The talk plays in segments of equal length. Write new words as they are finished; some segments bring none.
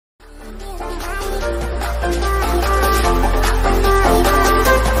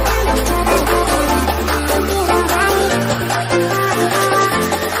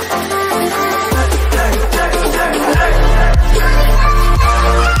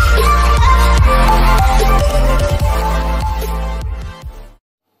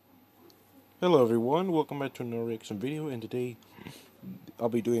everyone, welcome back to another reaction video, and today I'll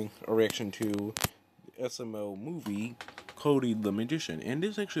be doing a reaction to the SML movie, Cody the Magician, and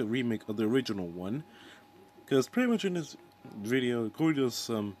this is actually a remake of the original one, because pretty much in this video, Cody does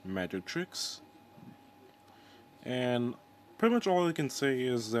some magic tricks, and pretty much all I can say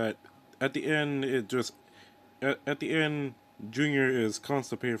is that at the end, at the end, Junior is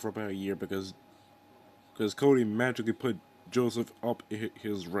constipated for about a year because Cody magically put Joseph up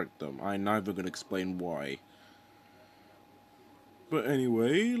his rectum. I'm not even gonna explain why. But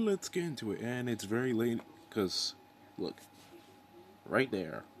anyway, let's get into it. And it's very late, because, look, right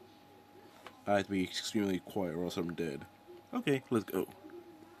there. I have to be extremely quiet or else I'm dead. Okay, let's go.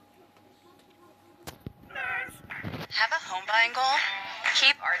 Have a home buying goal?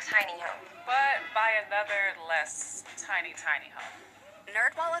 Keep our tiny home. But buy another less tiny home.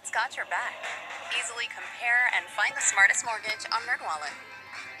 NerdWallet's got your back. Easily compare and find the smartest mortgage on NerdWallet.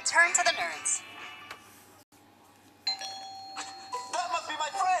 Turn to the nerds. That must be my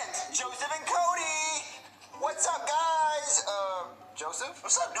friends, Joseph and Cody. What's up, guys? Joseph?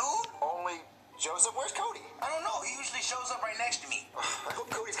 What's up, dude? Only Joseph? Where's Cody? I don't know. He usually shows up right next to me. I hope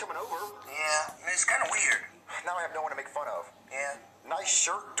Cody's coming over. Yeah, it's kind of weird. Now I have no one to make fun of. Yeah. Nice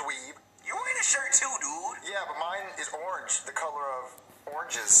shirt, dweeb. You're wearing a shirt too, dude. Yeah, but mine is orange, the color of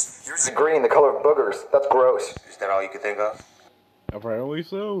oranges. Yours is green, the color of boogers. That's gross. Is that all you could think of? Apparently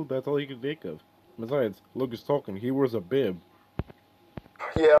so. That's all you can think of. Besides, look is talking. He wears a bib.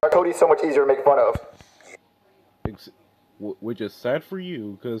 Yeah, Cody's so much easier to make fun of. Which is sad for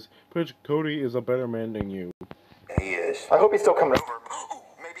you, because Cody is a better man than you. He is. I hope he's still coming over. Ooh,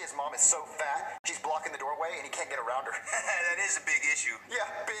 maybe his mom is so fat, she's blocking the doorway and he can't get around her. That is a big issue. Yeah,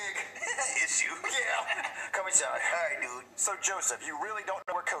 big. Issue? Yeah. Come inside. All right, dude. So, Joseph, you really don't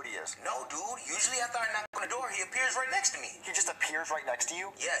know where Cody is? No, dude. Usually after I knock on the door, he appears right next to me. He just appears right next to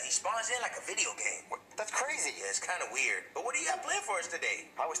you? Yeah, he spawns in like a video game. What? That's crazy. Yeah, it's kind of weird. But what do you got planned for us today?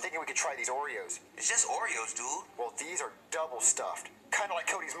 I was thinking we could try these Oreos. It's just Oreos, dude. Well, these are double stuffed. Kind of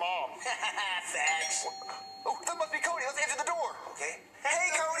like Cody's mom. Facts. Oh, that must be Cody. Let's answer the door. Okay. Hey,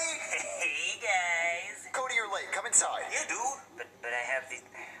 Cody. Hey guys. Cody, you're late. Come inside. Yeah, dude. But I have these.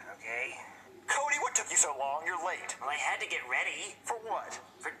 Okay. Cody, what took you so long? You're late. Well, I had to get ready For what?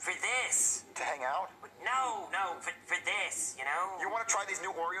 for this. To hang out? No, for this. You know. You want to try these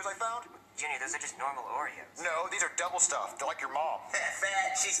new Oreos I found? Junior, those are just normal Oreos. No, these are double stuffed. They're like your mom.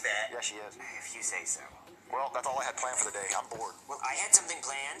 Fat. She's fat. Yeah, she is. If you say so. Well, that's all I had planned for the day. I'm bored. Well, I had something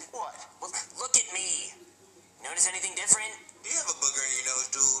planned. What? Well, look at me. Notice anything different? Do you have a booger in your nose,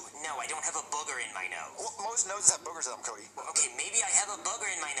 dude? No, I don't have a booger in my nose. Well, most noses have boogers in them, Cody. Well, okay, maybe I have a booger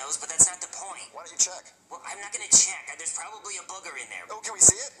in my nose, but that's not the point. Why don't you check? Well, I'm not gonna check. There's probably a booger in there. Oh, can we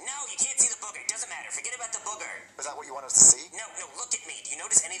see it? No, you can't see the booger. It doesn't matter. Forget about the booger. Is that what you want us to see? No, look at me. Do you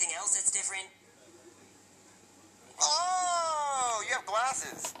notice anything else that's different? Oh, you have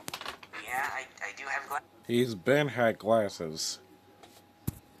glasses. Yeah, I do have glasses. He's had glasses.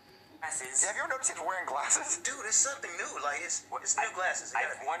 Yeah, have you ever noticed he's wearing glasses? Dude, it's something new. Like, it's new glasses.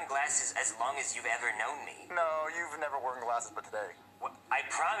 I've worn glasses as long as you've ever known me. No, you've never worn glasses but today. Well, I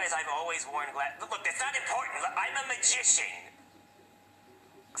promise I've always worn glasses. Look, that's not important. Look, I'm a magician.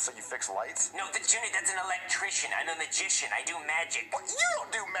 So you fix lights? No, Junior, that's an electrician. I'm a magician. I do magic. What? You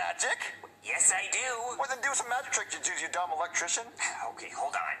don't do magic. Yes, I do. Well, then do some magic tricks, you dumb electrician. Okay,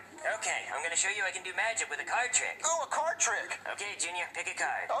 hold on. Okay, I'm gonna show you I can do magic with a card trick. Oh, a card trick. Okay, Junior, pick a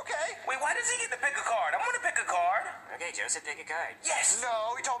card. Okay. Wait, why does he get to pick a card? I'm gonna pick a card. Okay, Joseph, pick a card. Yes.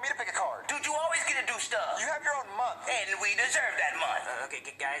 No, he told me to pick a card. Dude, you always get to do stuff. You have your own month. And we deserve that month. Okay,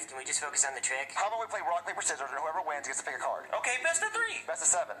 guys, can we just focus on the trick? How about we play rock, paper, scissors, and whoever wins gets to pick a card? Okay, best of 3. Best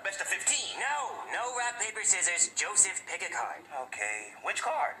of 7. Best of 15. No rock, paper, scissors. Joseph, pick a card. Okay, which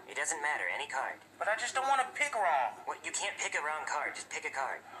card? It doesn't matter, any card. But I just don't want to pick wrong. What? You can't pick a wrong card. Just pick a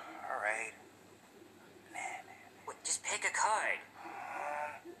card. All right. What? Just pick a card.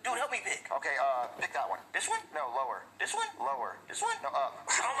 Dude, help me pick. Okay, pick that one. This one? No, lower. This one? Lower. This one? No, up.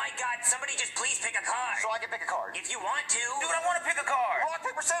 Oh my God! Somebody just please pick a card. So I can pick a card. If you want to. Dude, I want to pick a card. Rock,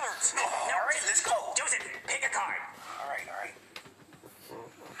 paper, scissors. No, All right, let's go. Joseph, pick a card. All right.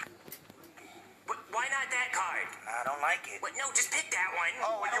 Why not that card? I don't like it. What? No, just pick that one.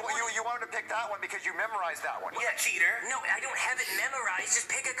 Oh, you wanted to pick that one because you memorized that one. Yeah, cheater. No, I don't have it memorized. Just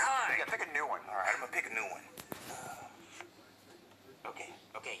pick a card. Yeah, pick a new one. All right, I'm going to pick a new one.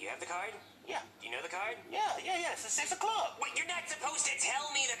 Okay, you have the card? Yeah. Do you know the card? Yeah. It's a 6 o'clock. Wait, you're not supposed to tell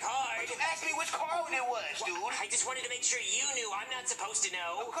me the card. You asked me which card it was, dude. I just wanted to make sure you knew. I'm not supposed to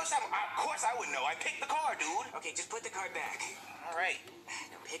know. Of course I would know. I picked the card, dude. Okay, just put the card back. All right.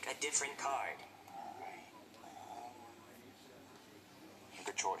 Now pick a different card.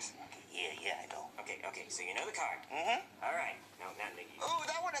 Good choice. Okay, Yeah, I know. Okay, so you know the card. Mm-hmm. All right. No, not me. Ooh,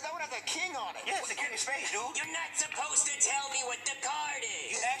 that one has a king on it. Yeah, it's the king of space, dude. You're not supposed to tell me what the card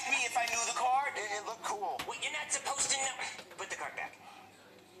You is. asked me if I knew the card. It looked cool. Well, you're not supposed to know. Put the card back.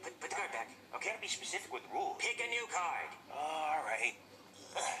 Put the card back. Okay? Be specific with the rules. Pick a new card. All right.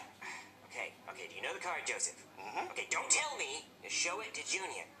 Okay, do you know the card, Joseph? Mm-hmm. Okay, don't tell me. Just show it to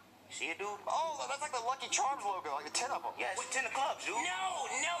Junior. See it, dude? Oh, that's like the Lucky Charms logo, like the 10 of them. Yeah, it's 10 of clubs, dude.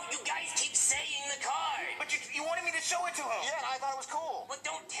 No, you guys keep saying the card. But you wanted me to show it to him. Yeah, I thought it was cool. Well,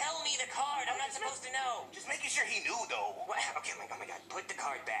 don't tell me the card. I'm not supposed to know. Just making sure he knew, though. What? Okay, oh my God. Put the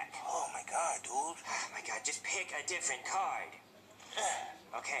card back. Oh, my God, dude. Oh my God, just pick a different card.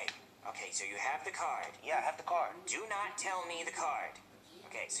 Okay, so you have the card. Yeah, I have the card. Do not tell me the card.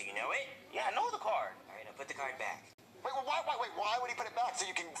 Okay, so you know it? Yeah, I know the card. All right, now put the card back. Wait, why would he put it back? So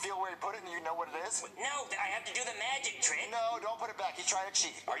you can feel where he put it and you know what it is? No, I have to do the magic trick. No, don't put it back. He's trying to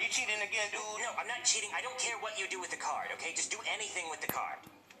cheat. Are you cheating again, dude? No, I'm not cheating. I don't care what you do with the card, okay? Just do anything with the card.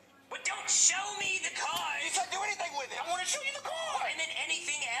 But don't show me the card! You can't do anything with it. I want to show you the card. And then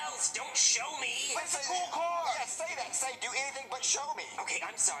anything else, don't show me! But it's a cool card. Yeah, say that. Say, do anything but show me. Okay,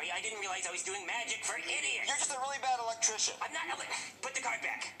 I'm sorry. I didn't realize I was doing magic for idiots. You're just a really bad electrician. I'm not... Put the card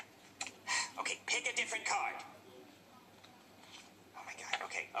back. Okay, pick a different card. Oh my God,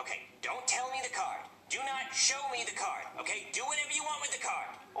 okay. Don't tell me the card. Do not show me the card, okay? Do whatever you want with the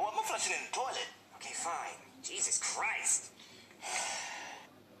card. Oh, I'm gonna flush it in the toilet. Okay, fine. Jesus Christ.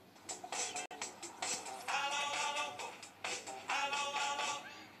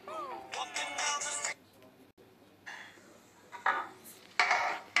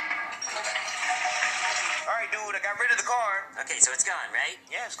 All right, dude, I got rid of the card. Okay, so it's gone, right?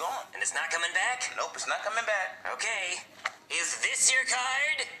 Yeah, it's gone. And it's not coming back? Nope, it's not coming back. Okay. Is this your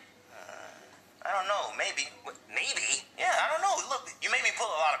card? I don't know, maybe. Maybe. Yeah, I don't know. Look, you made me pull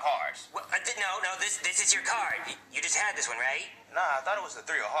a lot of cards. No, this is your card. You just had this one, right? Nah, I thought it was the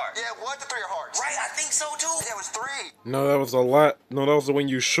 3 of hearts. Yeah, what? The 3 of hearts. Right, I think so, too. Yeah, it was 3. No, that was a lot. No, that was the one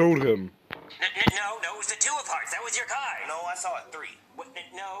you showed him. No, it was the 2 of hearts. That was your card. No, I saw it 3.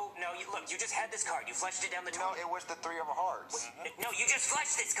 No, look, you just had this card. You flushed it down the No, toilet. it was the 3 of hearts. No, you just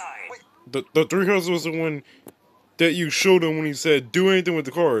flushed this card. Wait. The three hearts was the one that you showed him when he said, do anything with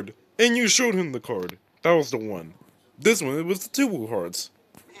the card. And you showed him the card. That was the one. This one, it was the 2 of hearts.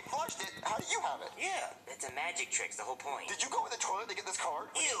 He flushed it. How do you have it? Yeah. It's a magic trick. The whole point. Did you go in the toilet to get this card?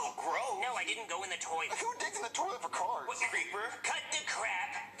 Ew, gross. No, I didn't go in the toilet. Who digs in the toilet for cards? Creeper. Cut the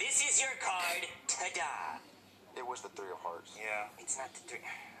crap. This is your card. Ta-da. It was the 3 of hearts. Yeah. It's not the 3.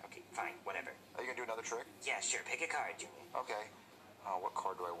 Okay, fine. Whatever. Are you gonna do another trick? Yeah, sure. Pick a card, Junior. Okay. What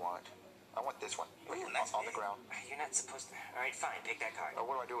card do I want? I want this one. Ooh, nice on the big. ground. You're not supposed to... All right, fine. Pick that card.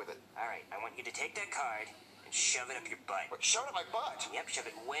 What do I do with it? All right, I want you to take that card and shove it up your butt. Wait, shove it in my butt. Yep, shove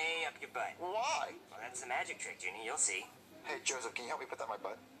it way up your butt. Why? Well, that's the magic trick, Junior. You'll see. Hey, Joseph, can you help me put that in my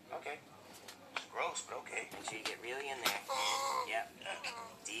butt? Okay. Gross, but okay. Make sure you get really in there. Yep.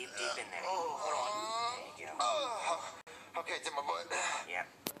 Deep in there. Oh, hold on. There you go. Okay, it's in my butt. Yep.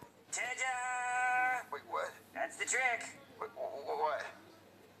 Ta-da! Wait, what? That's the trick. Wait, what?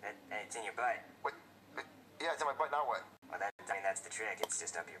 It's in your butt. Wait, yeah, it's in my butt. Now what? Well, that's the trick. It's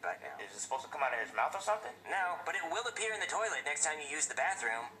just up your butt now. Is it supposed to come out of his mouth or something? No, but it will appear in the toilet next time you use the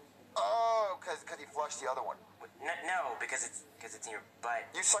bathroom. Oh, because he flushed the other one. No, because it's in your butt.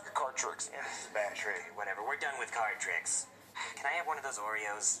 You suck at card tricks. Yeah, This is a bad trick. whatever. We're done with card tricks. Can I have one of those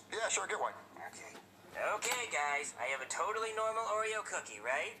Oreos? Yeah, sure, get one. Okay. Okay, guys. I have a totally normal Oreo cookie,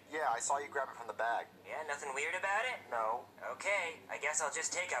 right? Yeah, I saw you grab it from the bag. Yeah, nothing weird about it? No. Okay, I guess I'll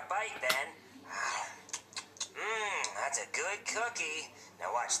just take a bite then. That's a good cookie.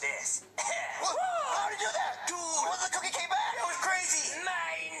 Now watch this. What? How did you do that? Dude! Well, the cookie came back! That was crazy.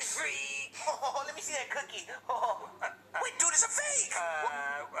 Mind freak! Oh, let me see that cookie. Oh. Wait, dude, it's a fake.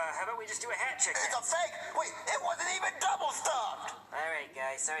 How about we just do a hat trick It's then? a fake! Wait, it wasn't even double stuffed! Alright,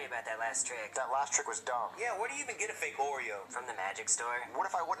 guys, sorry about that last trick. That last trick was dumb. Yeah, where do you even get a fake Oreo? From the magic store. What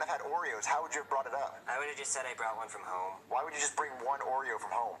if I wouldn't have had Oreos? How would you have brought it up? I would have just said I brought one from home. Why would you just bring one Oreo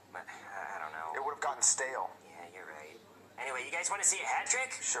from home? But I don't know. It would have gotten stale. Yeah, you're right. Anyway, you guys want to see a hat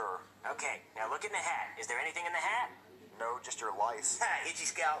trick? Sure. Okay, now look in the hat. Is there anything in the hat? No, just your lice. Ha, itchy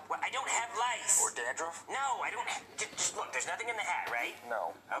scalp. Well, I don't have lice. Or dandruff? No, I don't. Just look, there's nothing in the hat, right?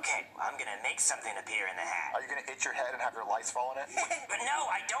 No. Okay, well, I'm gonna make something appear in the hat. Are you gonna itch your head and have your lice fall in it? But no,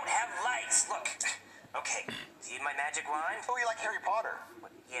 I don't have lice. Look. Okay, see my magic wand? Oh, you like Harry Potter?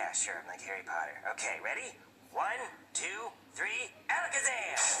 Yeah, sure, I'm like Harry Potter. Okay, ready? 1, 2, 3,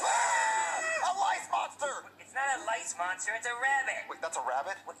 Alakazam! A lice monster! It's It's not a lice monster, it's a rabbit. Wait, that's a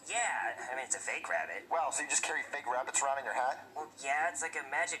rabbit? Well, yeah, I mean, it's a fake rabbit. Wow, so you just carry fake rabbits around in your hat? Well, yeah, it's like a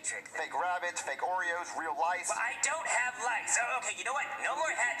magic trick thing. Fake rabbits, fake Oreos, real lice. Well, I don't have lice. Oh, okay, you know what? No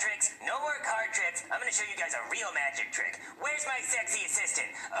more hat tricks, no more card tricks. I'm gonna show you guys a real magic trick. Where's my sexy assistant?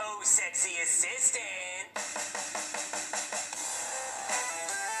 Oh, sexy assistant.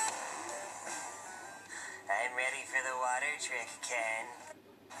 I'm ready for the water trick, Ken.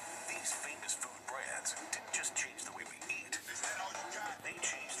 These famous food brands didn't just change the way we eat. They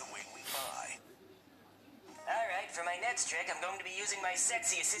changed the way we buy. Alright, for my next trick, I'm going to be using my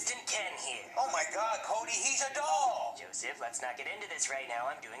sexy assistant, Ken, here. Oh my God, Cody, he's a doll. Joseph, let's not get into this right now.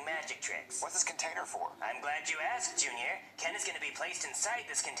 I'm doing magic tricks. What's this container for? I'm glad you asked, Junior. Ken is going to be placed inside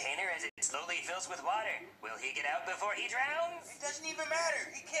this container as it slowly fills with water. Will he get out before he drowns? It doesn't even matter.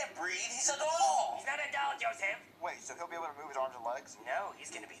 He can't breathe. He's a doll. He's not a doll, Joseph. Wait, so he'll be able to move his arms and legs? No,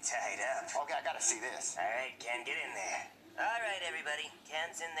 he's going to be tied up. Okay, I gotta see this. Alright, Ken, get in there. Alright, everybody.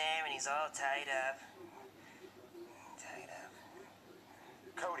 Ken's in there and he's all tied up.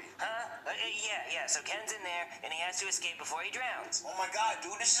 Cody. Huh? Yeah. So Ken's in there, and he has to escape before he drowns. Oh my God,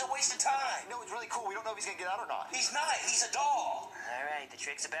 dude, this is a waste of time. No, it's really cool. We don't know if he's gonna get out or not. He's not. He's a doll. All right, the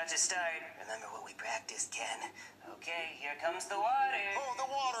trick's about to start. Remember what we practiced, Ken. Okay, here comes the water. Oh, the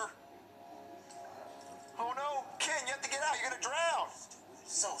water. Oh no, Ken, you have to get out. You're gonna drown.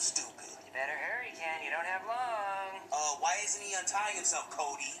 So stupid. You better hurry, Ken. You don't have long. Why isn't he untying himself,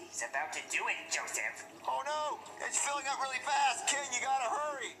 Cody? He's about to do it, Joseph. Oh no, it's filling up really fast. Ken, you gotta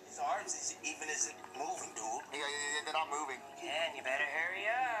hurry. His arms isn't moving, dude. Yeah, they're not moving. Ken, you better hurry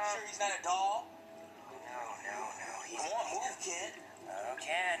up. Sure he's not a doll? No. He's Come on, move, kid. Oh,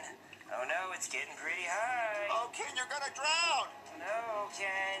 Ken. Oh no, it's getting pretty high. Oh, Ken, you're gonna drown. No,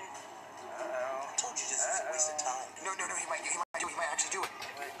 Ken. Uh-oh. I told you this is a waste of time. No, he might do it. He might actually do it.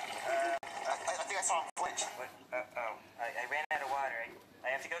 I think I saw him flinch. What? I ran out of water. I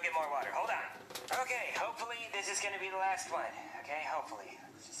have to go get more water. Hold on. Okay, hopefully this is going to be the last one. Okay, hopefully.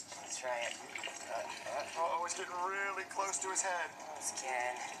 Let's try it. Oh, it's getting really close to his head. Let's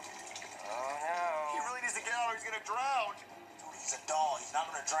Ken. Oh, He no. really needs to get out or he's gonna drown. Dude, he's a doll. He's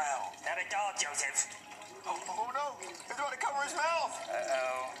not gonna drown. Not a doll, Joseph. Oh no, he's going to cover his mouth.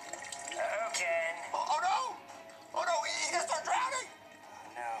 Uh-oh. Uh-oh, Ken. Oh no. Oh no, he's gonna start drowning.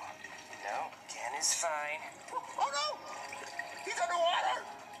 No, Ken is fine. Oh no, he's underwater.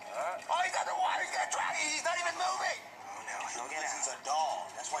 Oh, he's underwater. He's gonna drown. He's not even moving. Oh, no, he'll get Because he's out. a doll.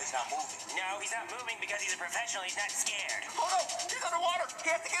 That's why he's not moving. No, he's not moving because he's a professional. He's not scared. Oh no, he's underwater. He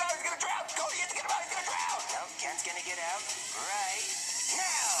has to get out. He's gonna drown. Cody, you have to get him out. He's gonna drown. No, Ken's gonna get out right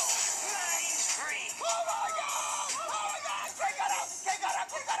now. Mind freak. Oh my God! Oh my God! Ken got out! Ken got out!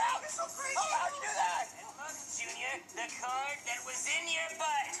 Ken got out! It's so crazy! Oh, how'd you do that? And look, Junior, the card that was in your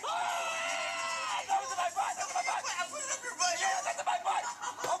butt. That was in my butt! That was in my butt! I put it up your butt! Yeah, that's in my butt!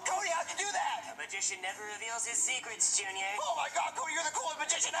 Oh, Cody, how'd you do that? A magician never reveals his secrets, Junior. Oh my God, Cody, you're the coolest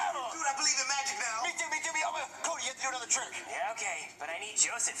magician ever! Dude, I believe in magic now. Me too. Cody, you have to do another trick. Yeah, okay, but I need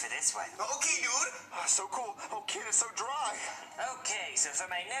Joseph for this one. Okay, dude. Oh, so cool. Oh, Ken is so dry. Okay, so for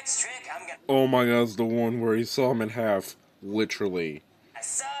my next trick, I'm gonna... Oh my god, it's the one where he saw him in half. Literally. I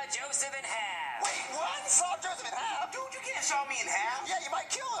saw Joseph in half. Wait, what? Saw Joseph in half? Dude, you can't saw me in half. Yeah, you might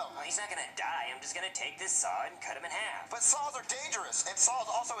kill him. Well, he's not gonna die. I'm just gonna take this saw and cut him in half. But saws are dangerous, and Saw is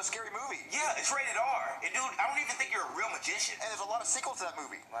also a scary movie. Yeah, it's rated R. And dude, I don't even think you're a real magician. And there's a lot of sequels to that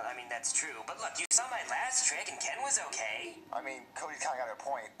movie. Well, I mean, that's true. But look, you saw my last trick and Ken was okay. I mean, Cody's kind of got a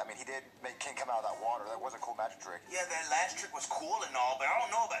point. I mean, he did make Ken come out of that water. That was a cool magic trick. Yeah, that last trick was cool and all, but I don't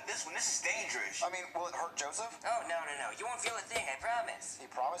know about this one. This is dangerous. I mean, will it hurt Joseph? Oh, no. You won't feel a thing, I promise. He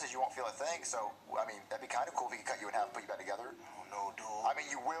promises you won't feel a thing, so, I mean, that'd be kind of cool if he could cut you in half and put you back together. Oh, no, dude. I mean,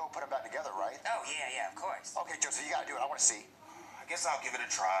 you will put them back together, right? Oh, yeah, of course. Okay, Joseph, you gotta do it. I want to see. I guess I'll give it a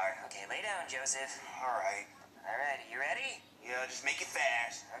try. Okay, lay down, Joseph. All right. All right, you ready? Yeah, just make it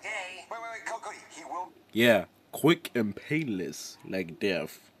fast. Okay. Wait, Cody, he will Yeah, quick and painless, like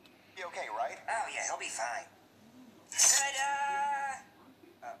death. be okay, right? Oh, yeah, he'll be fine. Ta-da!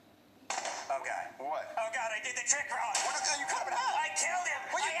 Oh, God. What? Oh, God, I did the trick wrong. What is you cut him in half? I killed him.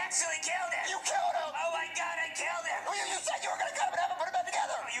 Well, I actually killed him. You killed him! Oh, my God, I killed him. Well, you said you were gonna cut him in half and put him back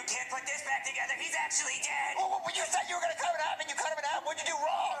together! Oh, you can't put this back together. He's actually dead. Well, you said you were gonna cut him in half and you cut him in half. What'd you do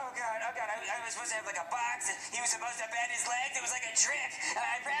wrong? Oh, God. I was supposed to have like a box, and he was supposed to bend his legs. It was like a trick.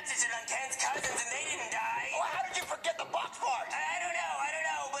 I practiced it on Ken's cousins, and they didn't die. Well, how did you forget the box part? I don't know,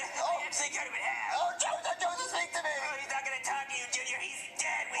 but I actually cut him in half. Oh, Joseph, speak to me! Oh, he's not gonna talk to you, Junior. He's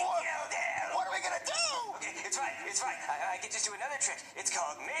dead. We killed him. What are we gonna do? Okay, it's fine. It's fine. I can just do another trick. It's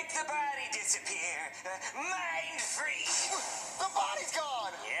called Make the Body Disappear. Mind freeze. The body's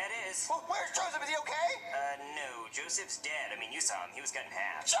gone! Yeah, it is. Well, where's Joseph? Is he okay? No. Joseph's dead. I mean, you saw him. He was cut in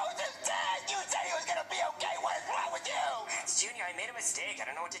half. Joseph's dead! You said he was gonna be okay! What is wrong with you? It's Junior. I made a mistake. I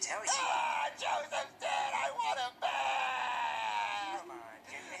don't know what to tell you. Ah, Joseph's dead! I want him back! Come on.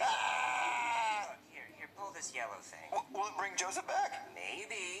 Ah! Look, here, pull this yellow thing. Will it bring Joseph back?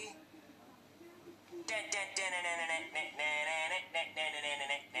 Maybe.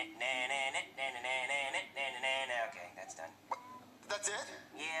 Okay, that's done. That's it?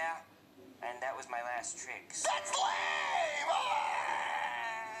 Yeah, and that was my last trick. That's lame!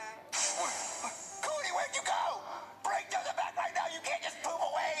 Ah! Cody, where'd you go? Bring Joseph back right now! You can't just poop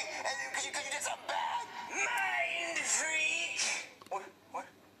away because you did something bad! Mind freak! What?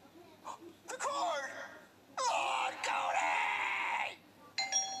 The cord! Oh, Cody!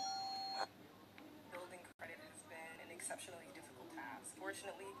 Building credit has been an exceptionally difficult task.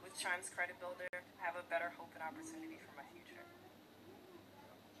 Fortunately, with Chime's Credit Builder, I have a better hope and opportunity for my future.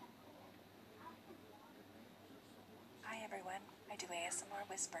 Hi everyone, I do ASMR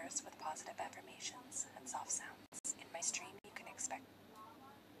whispers with positive affirmations and soft sounds. In my stream you can expect...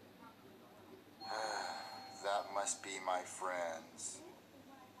 That must be my friends.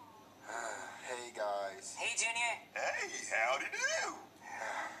 Hey guys. Hey, Junior. Hey, howdy do?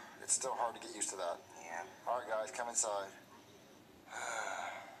 It's still hard to get used to that. Yeah. Alright guys, come inside.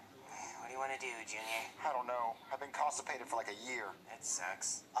 What do you want to do, Junior? I don't know. I've been constipated for like a year. That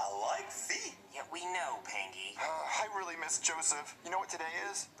sucks. I like feet. Yeah, we know, Pangy. I really miss Joseph. You know what today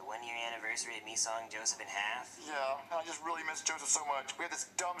is? The 1-year anniversary of me sawing Joseph in half. Yeah, I just really miss Joseph so much. We have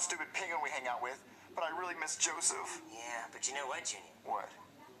this dumb, stupid penguin we hang out with, but I really miss Joseph. Yeah, but you know what, Junior? What?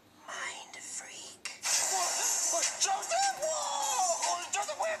 Mind freak. What? Joseph? Whoa!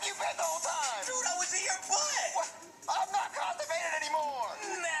 Joseph, where have you been the whole time? Dude, I was in your butt! What? I'm not constipated anymore!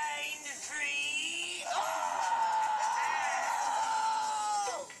 Mind freak.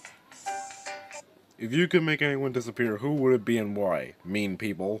 If you could make anyone disappear, who would it be and why? Mean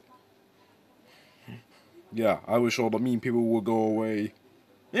people. Yeah, I wish all the mean people would go away.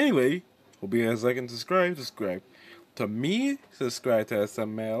 Anyway, hope you guys like and subscribe. Subscribe to me, subscribe to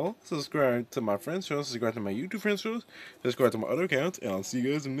SML, subscribe to my friends' shows, subscribe to my YouTube friends' shows, subscribe to my other accounts, and I'll see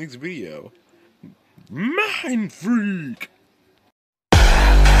you guys in the next video. Mind Freak!